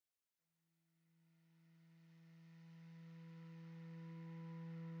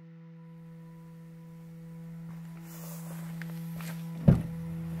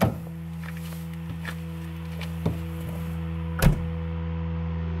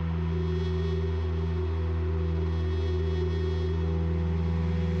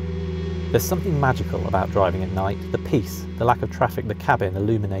There's something magical about driving at night, the peace, the lack of traffic, the cabin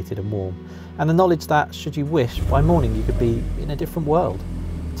illuminated and warm, and the knowledge that, should you wish, by morning you could be in a different world.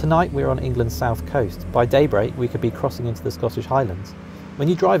 Tonight we're on England's south coast. By daybreak we could be crossing into the Scottish Highlands. When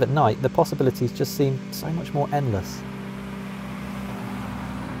you drive at night, the possibilities just seem so much more endless.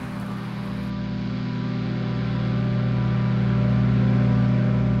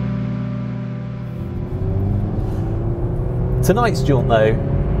 Tonight's jaunt, though,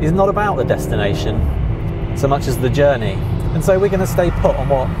 is not about the destination so much as the journey, and so we're going to stay put on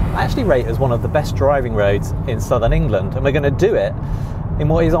what I actually rate as one of the best driving roads in southern England, and we're going to do it in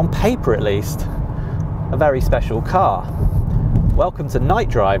what is, on paper at least, a very special car. Welcome to night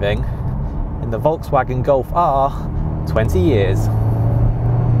driving in the Volkswagen Golf R 20 years.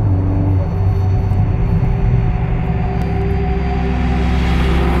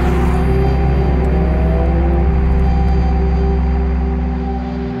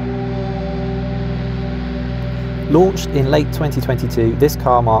 Launched in late 2022, this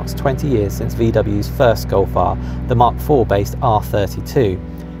car marks 20 years since VW's first Golf R, the Mk4-based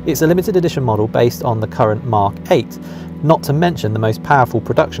R32. It's a limited edition model based on the current Mk8, not to mention the most powerful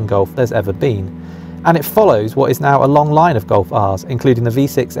production Golf there's ever been. And it follows what is now a long line of Golf Rs, including the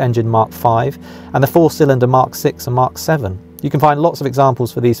V6 engine Mk5 and the 4-cylinder Mk6 and Mk7. You can find lots of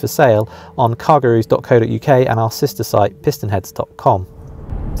examples for these for sale on CarGurus.co.uk and our sister site pistonheads.com.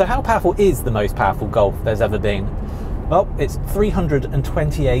 So how powerful is the most powerful Golf there's ever been? Well, it's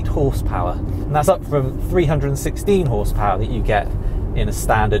 328 horsepower, and that's up from 316 horsepower that you get in a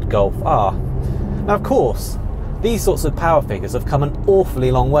standard Golf R. Now, of course, these sorts of power figures have come an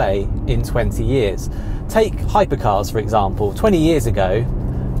awfully long way in 20 years. Take hypercars, for example. 20 years ago,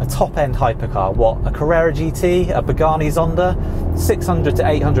 a top-end hypercar, what, a Carrera GT, a Pagani Zonda, 600 to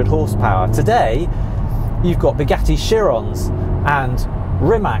 800 horsepower. Today, you've got Bugatti Chirons and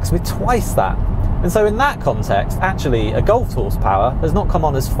Rimacs with twice that. And so in that context, actually, a Golf's horsepower has not come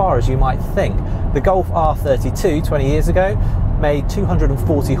on as far as you might think. The Golf R32 20 years ago made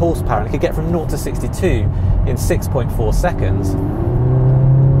 240 horsepower and it could get from 0 to 62 in 6.4 seconds.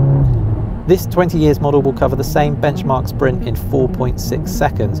 This 20 years model will cover the same benchmark sprint in 4.6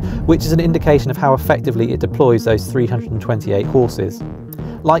 seconds, which is an indication of how effectively it deploys those 328 horses.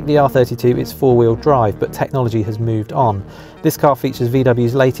 Like the R32, it's four-wheel drive, but technology has moved on. This car features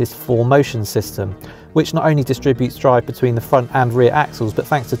VW's latest 4Motion system, which not only distributes drive between the front and rear axles, but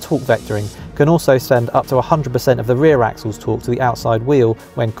thanks to torque vectoring, can also send up to 100% of the rear axle's torque to the outside wheel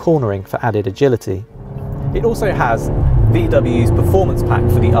when cornering for added agility. It also has VW's performance pack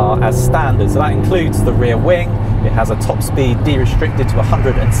for the R as standard, so that includes the rear wing, it has a top speed de-restricted to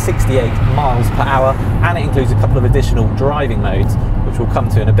 168 miles per hour, and it includes a couple of additional driving modes, which we'll come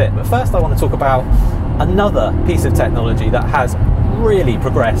to in a bit. But first I want to talk about another piece of technology that has really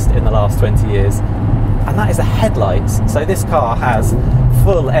progressed in the last 20 years, and that is the headlights. So this car has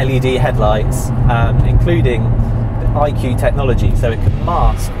full LED headlights, including the IQ technology, so it can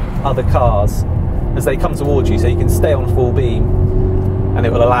mask other cars as they come towards you, so you can stay on full beam and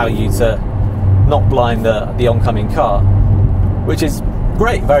it will allow you to not blind the oncoming car, which is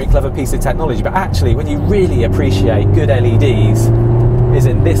great, very clever piece of technology. But actually, when you really appreciate good LEDs is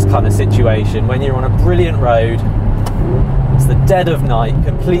in this kind of situation, when you're on a brilliant road, it's the dead of night,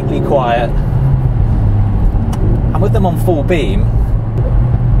 completely quiet, and with them on full beam,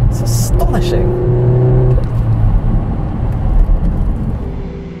 it's astonishing.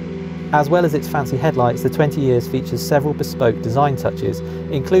 As well as its fancy headlights, the 20 years features several bespoke design touches,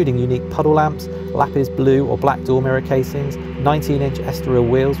 including unique puddle lamps, Lapiz blue or black door mirror casings, 19-inch Estoril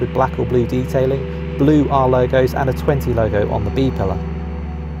wheels with black or blue detailing, blue R logos and a 20 logo on the B pillar.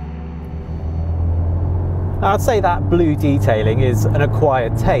 Now, I'd say that blue detailing is an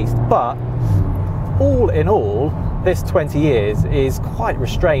acquired taste, but all in all, this 20 years is quite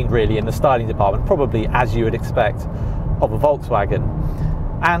restrained really in the styling department, probably as you would expect of a Volkswagen.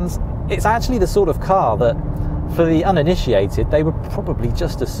 And it's actually the sort of car that, for the uninitiated, they would probably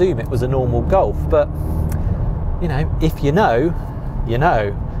just assume it was a normal Golf. But, you know, if you know, you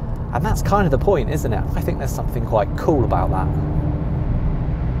know. And that's kind of the point, isn't it? I think there's something quite cool about that.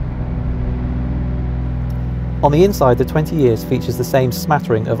 On the inside, the 20 years features the same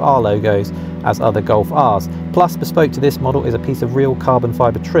smattering of R logos as other Golf Rs. Plus, bespoke to this model is a piece of real carbon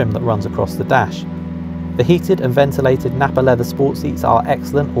fibre trim that runs across the dash. The heated and ventilated Napa leather sport seats are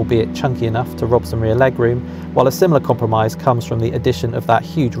excellent, albeit chunky enough to rob some rear legroom, while a similar compromise comes from the addition of that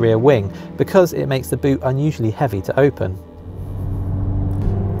huge rear wing, because it makes the boot unusually heavy to open.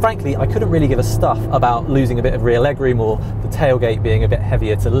 Frankly, I couldn't really give a stuff about losing a bit of rear legroom or the tailgate being a bit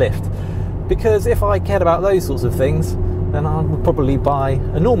heavier to lift, because if I cared about those sorts of things, then I would probably buy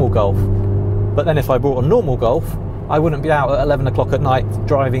a normal Golf. But then if I bought a normal Golf, I wouldn't be out at 11 o'clock at night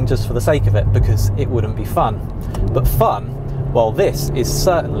driving just for the sake of it, because it wouldn't be fun. But fun, well, this is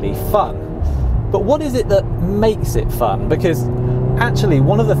certainly fun. But what is it that makes it fun? Because actually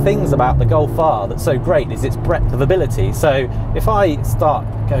one of the things about the Golf R that's so great is its breadth of ability. So if I start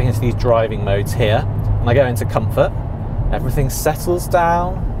going into these driving modes here, and I go into comfort, everything settles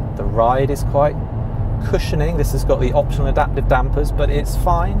down, the ride is quite cushioning. This has got the optional adaptive dampers, but it's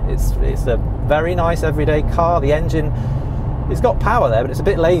fine. It's a very nice everyday car. The engine, it's got power there, but it's a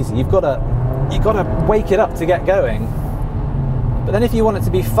bit lazy. You've got to wake it up to get going. But then if you want it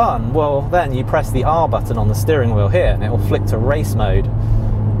to be fun, well, then you press the R button on the steering wheel here and it will flick to race mode.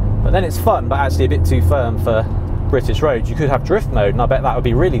 But then it's fun, but actually a bit too firm for British roads. You could have drift mode, and I bet that would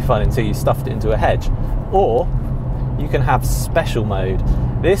be really fun until you stuffed it into a hedge. Or you can have special mode.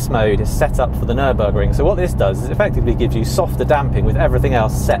 This mode is set up for the Nürburgring, so what this does is effectively gives you softer damping with everything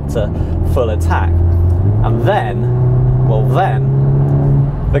else set to full attack. And then, well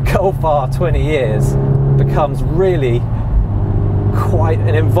then, the Golf R 20 years becomes really quite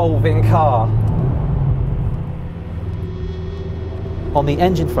an involving car. On the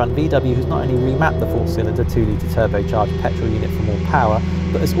engine front, VW has not only remapped the 4-cylinder 2-litre turbocharged petrol unit for more power,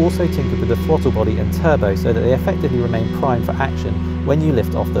 but has also tinkered with the throttle body and turbo so that they effectively remain primed for action when you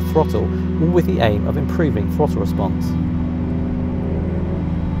lift off the throttle, all with the aim of improving throttle response.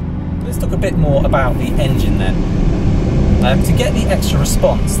 Let's talk a bit more about the engine then. To get the extra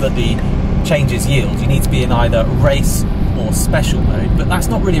response that the changes yield, you need to be in either race or special mode, but that's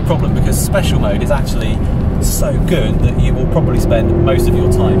not really a problem because special mode is actually so good that you will probably spend most of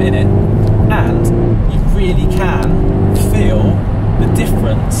your time in it, and you really can feel the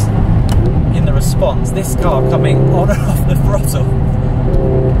difference in the response. This car coming on and off the throttle,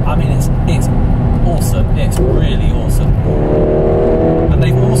 I mean, it's awesome. It's really awesome. And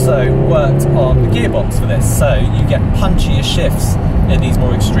they've also worked on the gearbox for this, so you get punchier shifts in these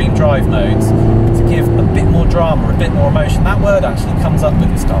more extreme drive modes to give a bit more drama, a bit more emotion. That word actually comes up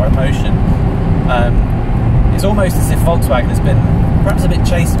with this car, emotion. It's almost as if Volkswagen has been perhaps a bit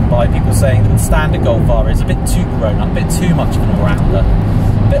chastened by people saying that the standard Golf R is a bit too grown up, a bit too much of an all-rounder.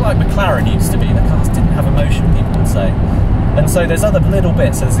 A bit like McLaren used to be. The cars didn't have emotion, people would say. And so there's other little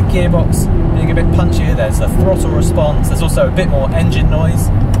bits. So there's the gearbox being a bit punchier, there's the throttle response, there's also a bit more engine noise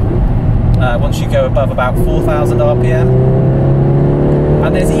once you go above about 4,000 RPM.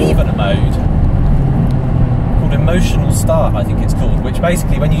 And there's even a mode called emotional start, I think it's called, which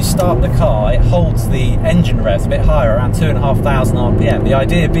basically when you start the car, it holds the engine revs a bit higher, around 2,500 RPM. The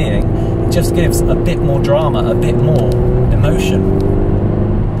idea being, it just gives a bit more drama, a bit more emotion.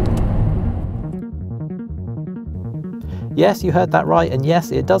 Yes, you heard that right, and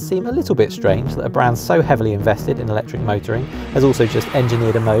yes, it does seem a little bit strange that a brand so heavily invested in electric motoring has also just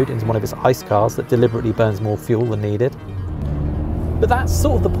engineered a mode into one of its ICE cars that deliberately burns more fuel than needed. But that's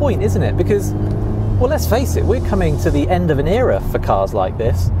sort of the point, isn't it? Because, well, let's face it, we're coming to the end of an era for cars like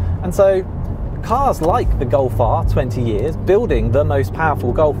this, and so cars like the Golf R 20 years, building the most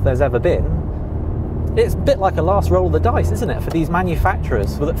powerful Golf there's ever been, it's a bit like a last roll of the dice, isn't it, for these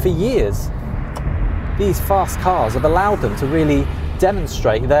manufacturers, for years. These fast cars have allowed them to really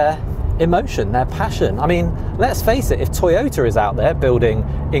demonstrate their emotion, their passion. I mean, let's face it, if Toyota is out there building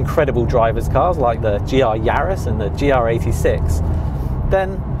incredible drivers cars like the GR Yaris and the GR86,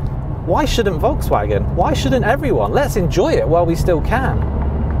 then why shouldn't Volkswagen? Why shouldn't everyone? Let's enjoy it while we still can.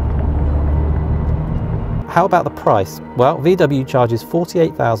 How about the price? Well, VW charges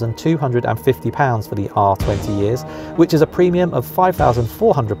 £48,250 for the R 20 years, which is a premium of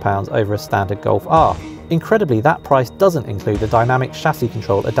 £5,400 over a standard Golf R. Incredibly, that price doesn't include the dynamic chassis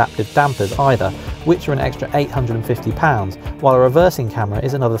control adaptive dampers either, which are an extra £850, while a reversing camera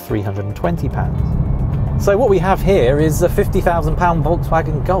is another £320. So what we have here is a £50,000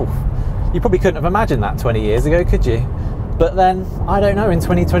 Volkswagen Golf. You probably couldn't have imagined that 20 years ago, could you? But then, I don't know, in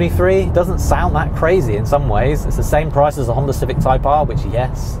 2023, it doesn't sound that crazy in some ways. It's the same price as a Honda Civic Type R, which,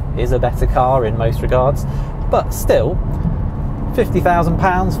 yes, is a better car in most regards. But still,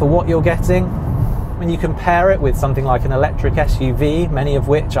 £50,000 for what you're getting. When you compare it with something like an electric SUV, many of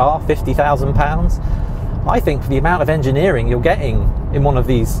which are £50,000, I think for the amount of engineering you're getting in one of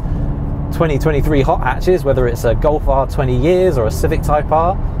these 2023 hot hatches, whether it's a Golf R 20 years or a Civic Type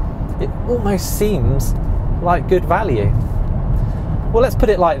R, it almost seems like good value. Well, let's put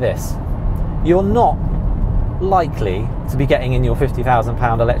it like this. You're not likely to be getting in your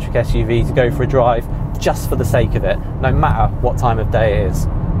 £50,000 electric SUV to go for a drive just for the sake of it, no matter what time of day it is.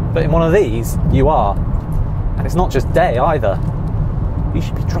 But in one of these, you are. And it's not just day either. You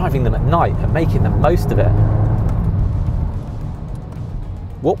should be driving them at night and making the most of it.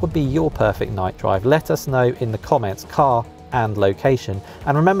 What would be your perfect night drive? Let us know in the comments, car and location.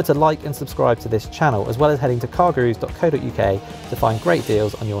 And remember to like and subscribe to this channel, as well as heading to cargurus.co.uk to find great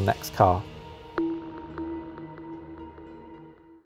deals on your next car.